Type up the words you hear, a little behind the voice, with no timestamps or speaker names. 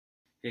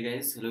Hey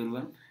guys, hello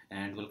everyone,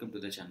 and welcome to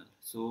the channel.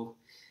 So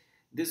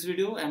this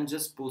video I'm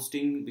just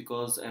posting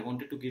because I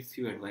wanted to give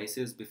few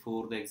advices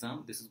before the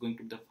exam. This is going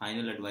to be the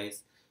final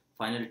advice,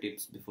 final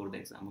tips before the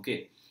exam.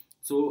 Okay,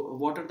 so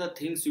what are the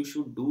things you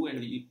should do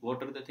and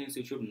what are the things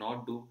you should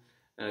not do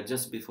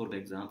just before the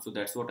exam? So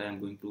that's what I am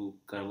going to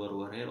cover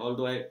over here.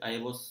 Although I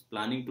was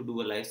planning to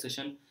do a live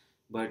session,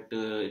 but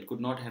it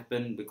could not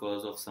happen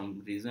because of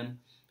some reason.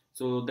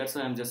 So that's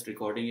why I'm just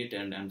recording it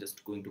and I'm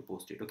just going to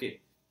post it.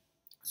 Okay,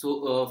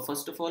 so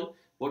first of all,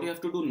 what you have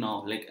to do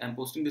now, like I'm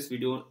posting this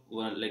video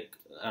like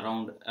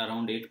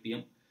around 8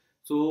 p.m.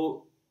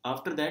 So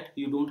after that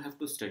you don't have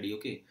to study.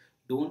 Okay,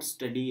 don't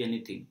study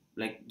anything,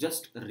 like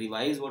just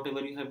revise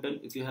whatever you have done.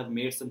 If you have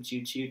made some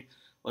cheat sheet,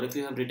 or if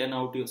you have written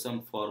out your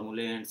some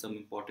formulae and some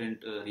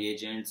important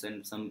reagents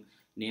and some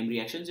name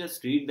reactions,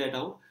 just read that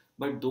out.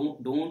 But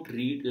don't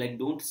read, like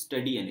don't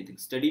study anything.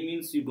 Study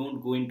means you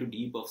don't go into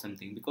deep of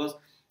something, because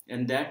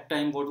and that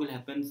time what will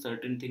happen,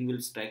 certain thing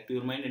will strike to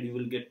your mind and you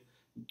will get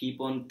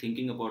keep on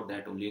thinking about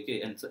that only.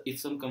 Okay, and so if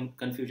some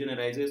confusion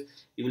arises,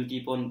 you will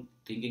keep on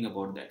thinking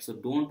about that. So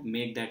don't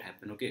make that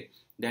happen. Okay,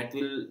 that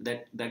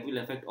will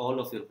affect all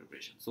of your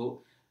preparation.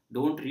 So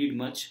don't read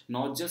much,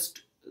 not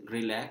just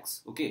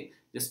relax. Okay,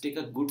 just take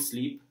a good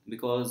sleep,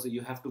 because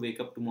you have to wake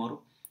up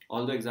tomorrow.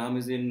 Although exam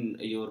is in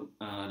your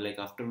like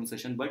afternoon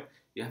session, but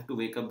you have to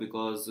wake up,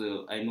 because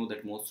I know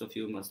that most of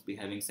you must be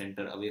having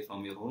center away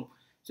from your home,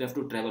 so you have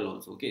to travel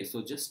also. Okay,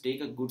 so just take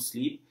a good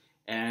sleep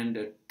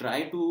and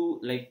try to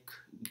like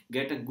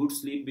get a good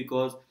sleep,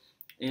 because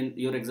in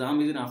your exam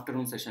is in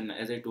afternoon session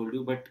as I told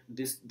you. But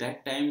this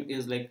that time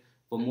is like,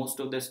 for most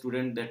of the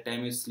student, that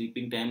time is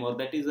sleeping time, or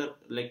that is a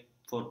like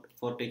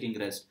for taking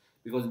rest,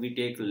 because we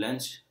take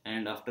lunch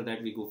and after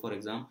that we go for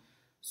exam.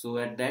 So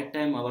at that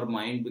time our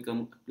mind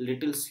become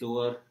little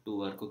slower to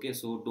work. Okay,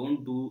 so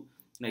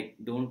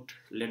don't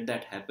let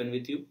that happen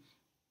with you.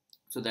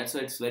 So that's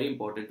why it's very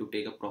important to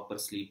take a proper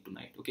sleep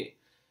tonight. Okay,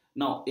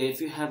 now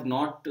if you have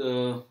not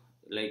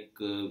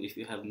if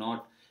you have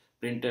not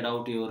printed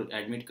out your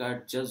admit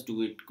card, just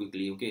do it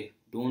quickly. Okay,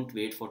 don't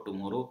wait for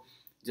tomorrow,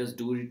 just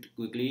do it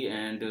quickly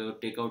and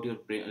take out your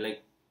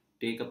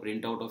take a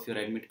printout of your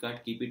admit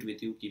card, keep it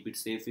with you, keep it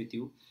safe with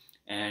you.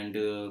 And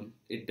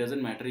it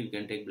doesn't matter, you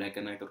can take black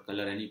and white or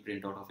color, any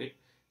printout of it.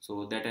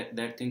 So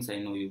that things I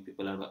know you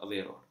people are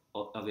aware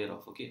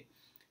of. Okay,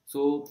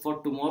 so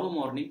for tomorrow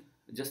morning,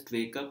 just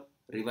wake up,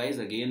 revise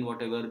again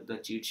whatever the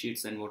cheat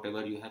sheets and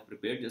whatever you have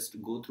prepared,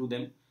 just go through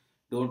them.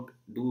 Don't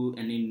do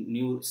any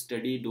new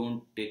study,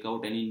 don't take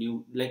out any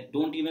new, like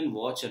don't even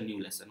watch a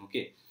new lesson.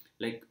 Okay,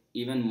 like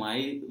even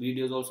my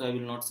videos also, I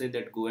will not say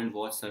that go and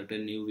watch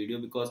certain new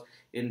video, because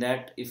in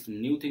that, if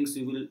new things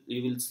you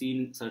will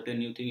see certain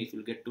new thing, if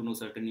you get to know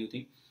certain new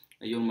thing,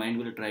 your mind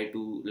will try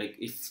to like,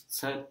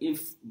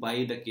 if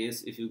by the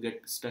case if you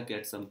get stuck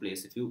at some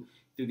place, if you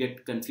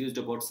get confused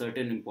about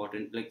certain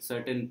important, like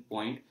certain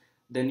point,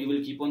 then you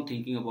will keep on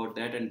thinking about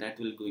that, and that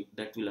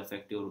will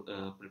affect your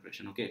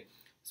preparation. Okay,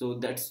 so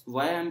that's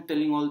why I'm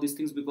telling all these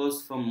things,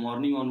 because from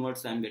morning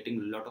onwards I'm getting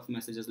a lot of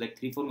messages, like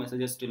 3 4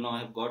 messages till now I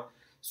have got.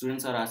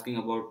 Students are asking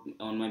about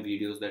on my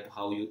videos that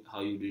how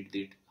you did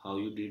it, how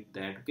you did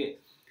that. Okay,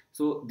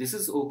 so this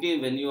is okay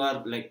when you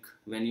are like,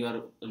 when you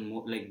are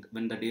more, like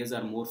when the days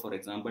are more for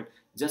exam, but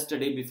just a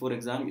day before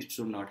exam it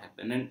should not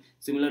happen. And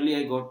similarly,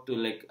 I got to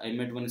like, I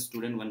met one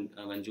student,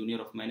 one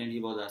junior of mine, and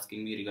he was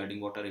asking me regarding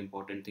what are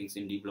important things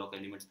in D block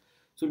elements.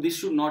 So this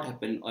should not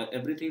happen.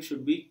 Everything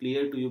should be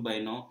clear to you by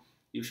now.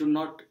 You should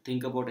not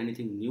think about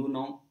anything new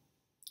now.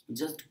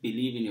 Just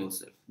believe in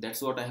yourself.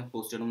 That's what I have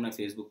posted on my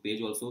Facebook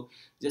page also.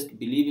 Just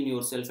believe in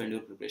yourself and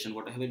your preparation.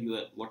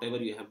 Whatever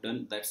you have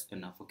done, that's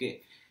enough. Okay,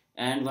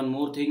 and one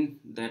more thing,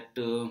 that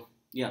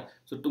yeah,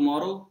 so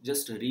tomorrow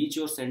just reach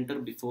your center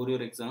before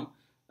your exam,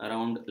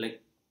 around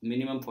like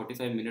minimum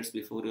 45 minutes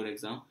before your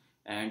exam.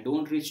 And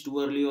don't reach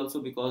too early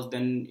also, because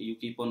then you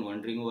keep on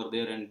wandering over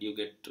there and you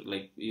get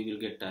like, you will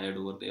get tired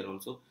over there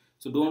also.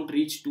 So don't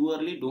reach too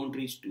early, don't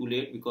reach too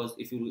late, because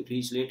if you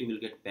reach late you will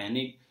get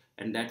panic,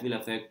 and that will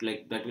affect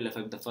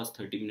the first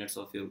 30 minutes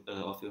of your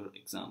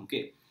exam.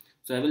 Okay,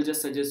 so I will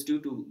just suggest you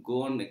to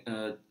go on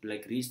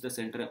like reach the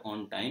center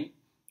on time,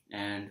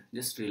 and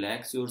just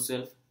relax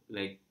yourself,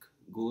 like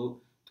go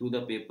through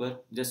the paper.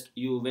 Just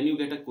you, when you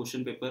get a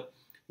question paper,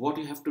 what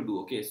you have to do.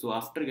 Okay, so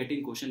after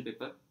getting question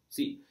paper,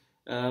 see,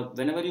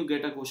 whenever you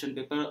get a question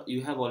paper,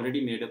 you have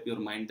already made up your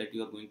mind that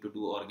you are going to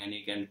do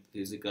organic and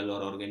physical,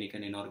 or organic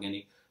and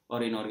inorganic,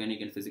 or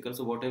inorganic and physical.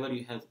 So whatever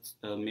you have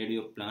made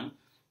your plan,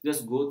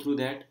 just go through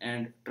that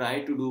and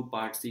try to do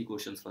part C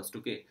questions first.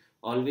 Okay,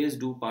 always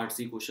do part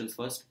C questions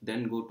first,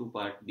 then go to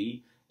part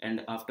B,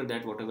 and after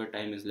that whatever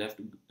time is left,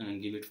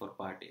 give it for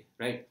part A,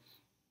 right?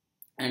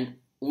 And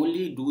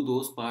only do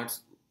those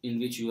parts in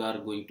which you are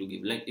going to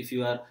give. Like if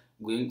you are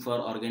going for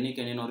organic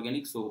and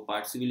inorganic, so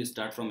part C will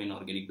start from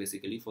inorganic,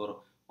 basically for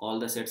all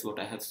the sets what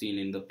I have seen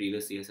in the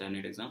previous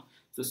CSIR-NET exam.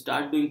 So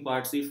start doing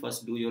part C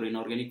first, do your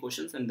inorganic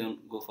questions, and then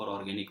go for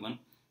organic one.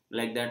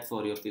 Like that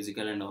for your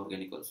physical and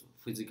organic also,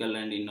 physical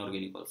and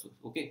inorganic also.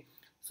 Okay,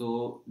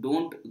 So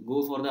don't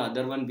go for the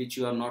other one which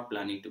you are not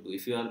planning to do.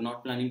 If you are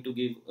not planning to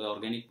give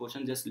organic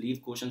portion, just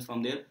leave questions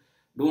from there.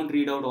 Don't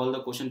read out all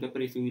the question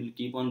paper. If you will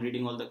keep on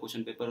reading all the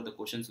question paper, the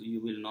questions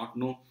you will not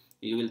know,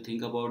 you will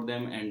think about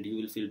them and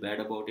you will feel bad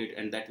about it,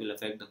 and that will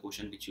affect the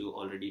question which you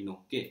already know.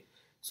 Okay,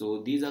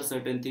 so these are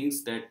certain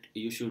things that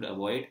you should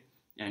avoid,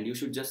 and you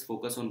should just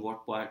focus on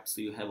what parts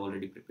you have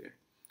already prepared.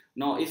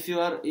 Now if you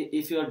are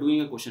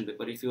doing a question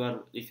paper, if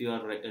you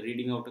are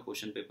reading out a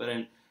question paper,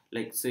 and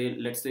like say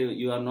let's say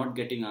you are not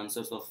getting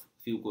answers of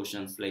few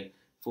questions, like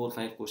 4 or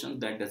 5 questions,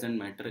 that doesn't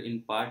matter.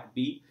 In part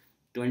B,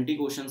 20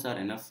 questions are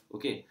enough.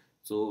 Okay,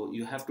 so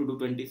you have to do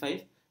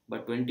 25,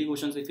 but 20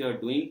 questions if you are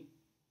doing,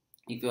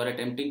 if you are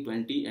attempting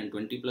 20 and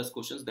 20 plus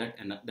questions,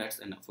 that's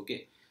enough.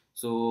 Okay,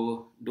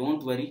 so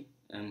don't worry,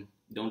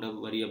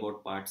 don't worry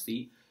about part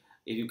C.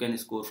 If you can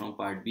score from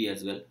part B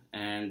as well.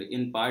 And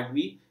in part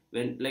B,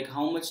 when like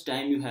how much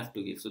time you have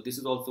to give, so this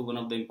is also one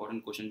of the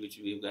important question which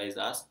you guys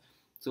ask.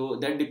 So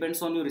that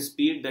depends on your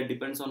speed, that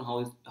depends on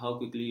how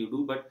quickly you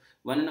do, but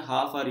 1.5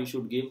 hour you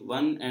should give,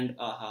 1.5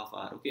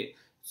 hour. Okay,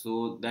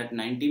 so that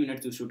 90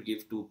 minutes you should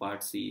give to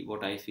part C,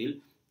 what I feel.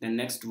 Then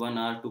next 1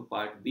 hour to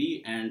part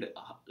B, and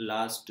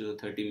last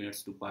 30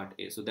 minutes to part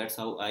A. So that's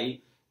how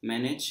I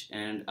manage,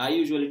 and I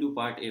usually do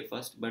part A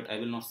first, but I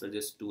will not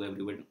suggest to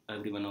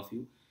every one of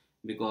you,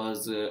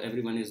 because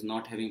everyone is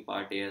not having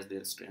part A as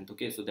their strength.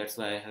 Okay, so that's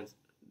why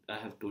I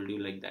have told you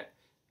like that.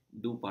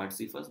 Do part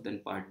C first, then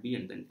part B,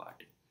 and then part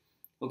A.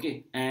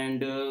 Okay,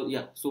 and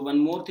yeah, so one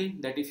more thing,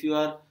 that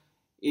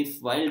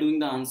if while doing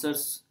the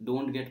answers,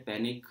 don't get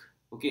panic.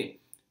 Okay,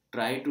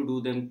 try to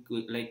do them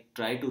like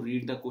try to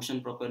read the question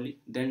properly,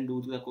 then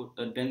do the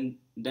then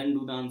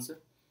do the answer.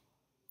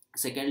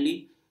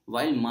 Secondly,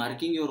 while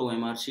marking your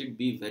OMR sheet,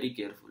 be very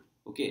careful.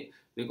 Okay,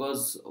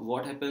 because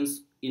what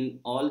happens in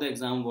all the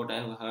exam, what I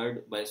have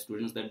heard by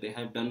students, that they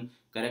have done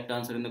correct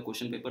answer in the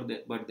question paper,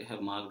 but they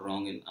have marked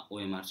wrong in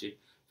OMR sheet.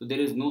 So there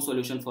is no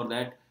solution for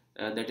that.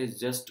 That is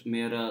just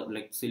mere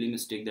like silly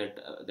mistake,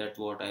 that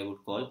what I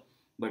would call.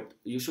 But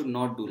you should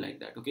not do like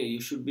that. Okay,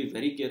 you should be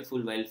very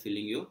careful while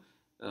filling your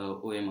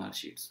OMR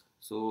sheets.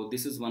 So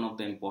this is one of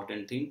the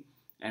important thing.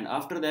 And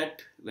after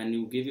that, when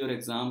you give your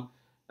exam,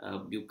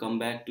 you come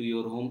back to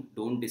your home,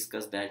 don't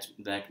discuss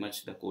that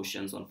much the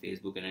questions on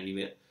Facebook and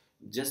anywhere.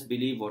 Just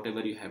believe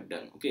whatever you have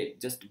done. Okay,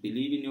 just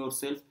believe in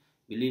yourself,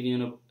 believe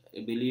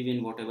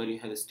in whatever you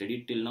have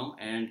studied till now,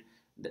 and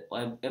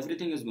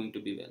everything is going to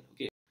be well.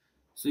 Okay,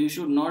 so you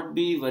should not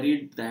be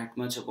worried that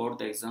much about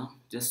the exam.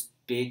 Just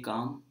stay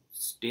calm,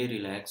 stay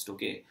relaxed.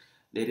 Okay,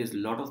 there is a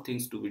lot of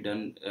things to be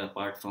done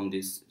apart from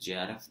this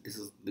JRF. This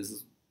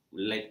is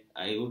like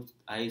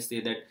I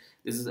say that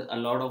this is a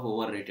lot of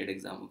overrated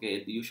exam.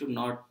 Okay, you should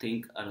not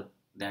think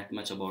that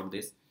much about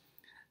this.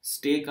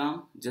 Stay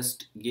calm.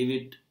 Just give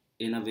it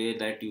in a way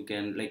that you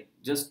can, like,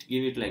 just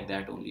give it like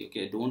that only.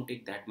 Okay, don't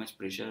take that much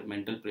pressure,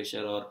 mental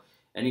pressure, or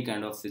any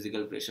kind of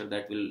physical pressure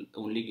that will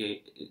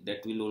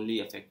only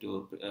affect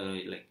your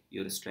like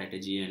your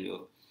strategy and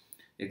your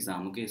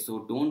exam. Okay,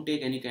 so don't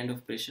take any kind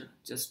of pressure,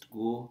 just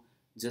go,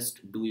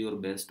 just do your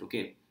best.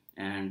 Okay,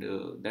 and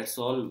that's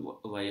all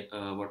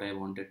what I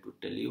wanted to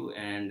tell you,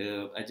 and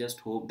I just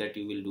hope that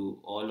you will do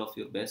all of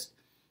your best.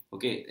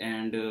 Okay,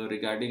 and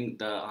regarding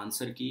the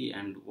answer key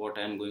and what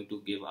I am going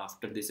to give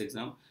after this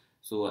exam,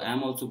 so I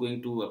am also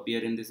going to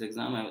appear in this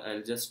exam.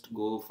 I'll just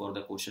go for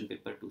the question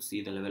paper to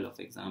see the level of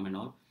exam and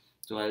all.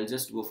 So I'll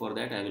just go for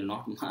that. I will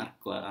not mark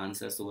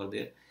answers over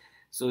there.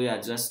 So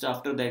yeah, just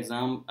after the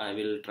exam, I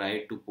will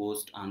try to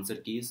post answer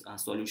keys, a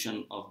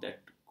solution of that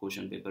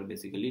question paper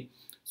basically.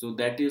 So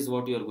that is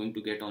what you are going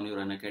to get on your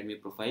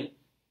Unacademy profile.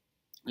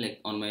 Like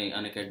on my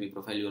Unacademy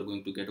profile, you are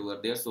going to get over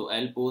there. So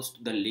I'll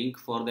post the link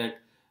for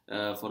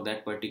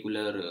that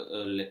particular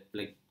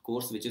like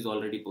course which is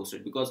already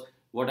posted. Because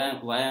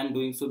why I'm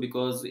doing so,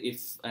 because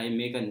if I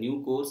make a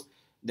new course,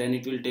 then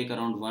it will take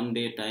around 1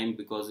 day time,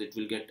 because it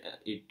will get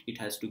it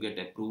has to get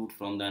approved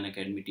from the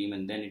Unacademy team,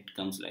 and then it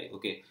comes live.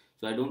 Okay,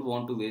 so I don't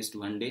want to waste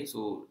 1 day.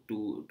 So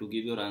to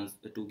give your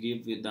answer, to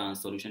give with the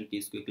solution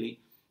keys quickly,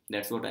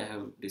 that's what I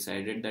have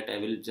decided, that I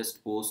will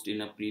just post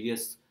in a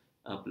previous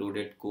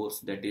uploaded course,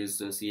 that is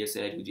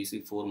CSIR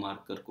UGC 4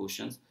 marker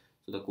questions.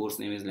 So the course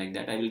name is like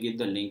that. I will give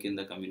the link in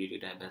the community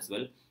tab as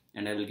well,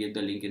 and I will give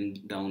the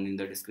link down in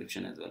the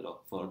description as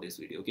well for this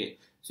video. Okay,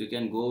 so you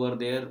can go over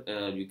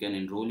there, you can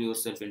enroll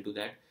yourself into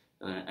that,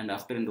 and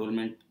after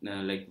enrollment,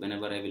 like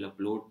whenever I will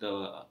upload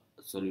the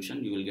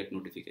solution, you will get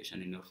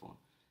notification in your phone.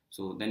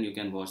 So then you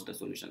can watch the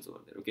solutions over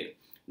there. Okay,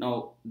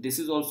 now this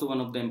is also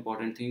one of the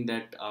important thing,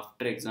 that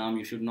after exam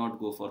you should not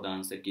go for the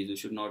answer keys, you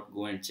should not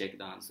go and check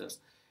the answers,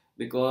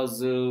 because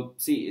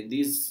see,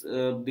 these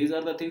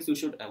are the things you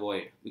should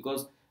avoid.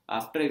 Because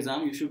after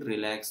exam you should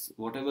relax.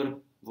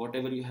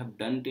 Whatever you have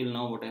done till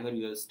now, whatever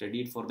you have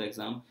studied for the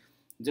exam,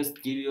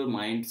 just give your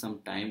mind some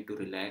time to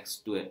relax,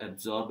 to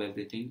absorb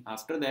everything.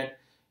 After that,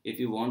 if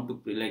you want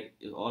to like,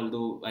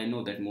 although I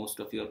know that most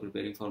of you are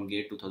preparing for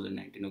GATE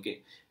 2019.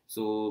 Okay,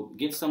 so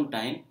give some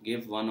time,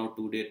 give 1 or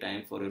 2 day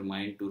time for your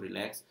mind to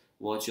relax.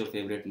 Watch your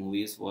favorite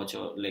movies, watch,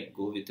 or like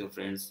go with your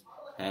friends,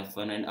 have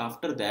fun, and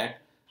after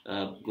that,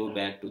 go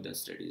back to the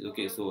studies.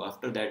 Okay, so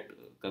after that,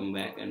 come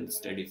back and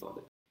study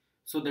further.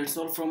 So that's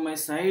all from my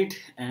side,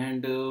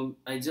 and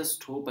I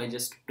just hope, I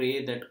just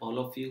pray that all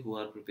of you who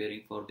are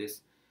preparing for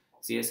this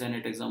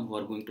CSIR-NET exam, who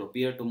are going to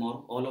appear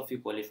tomorrow, all of you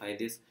qualify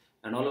this,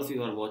 and all of you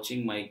who are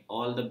watching, my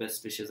all the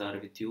best wishes are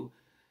with you.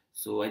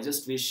 So I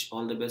just wish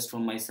all the best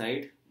from my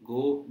side.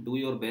 Go do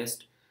your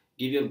best,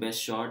 give your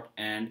best shot,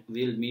 and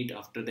we'll meet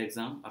after the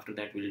exam. After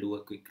that, we'll do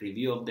a quick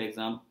review of the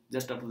exam.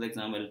 Just after the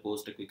exam, I'll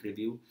post a quick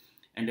review,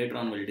 and later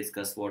on we'll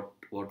discuss what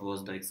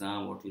was the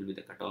exam, what will be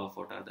the cutoff,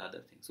 what are the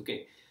other things.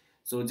 Okay,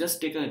 so just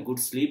take a good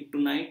sleep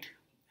tonight.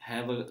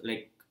 Have a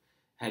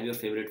have your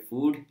favorite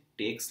food.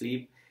 Take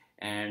sleep,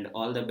 and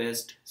all the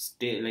best.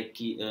 Stay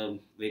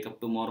wake up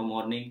tomorrow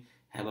morning.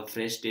 Have a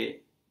fresh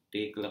day.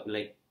 Take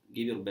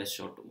give your best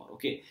shot tomorrow.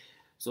 Okay.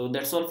 So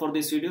that's all for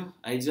this video.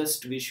 I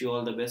just wish you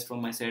all the best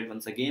from my side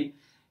once again,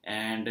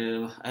 and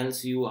I'll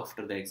see you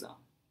after the exam.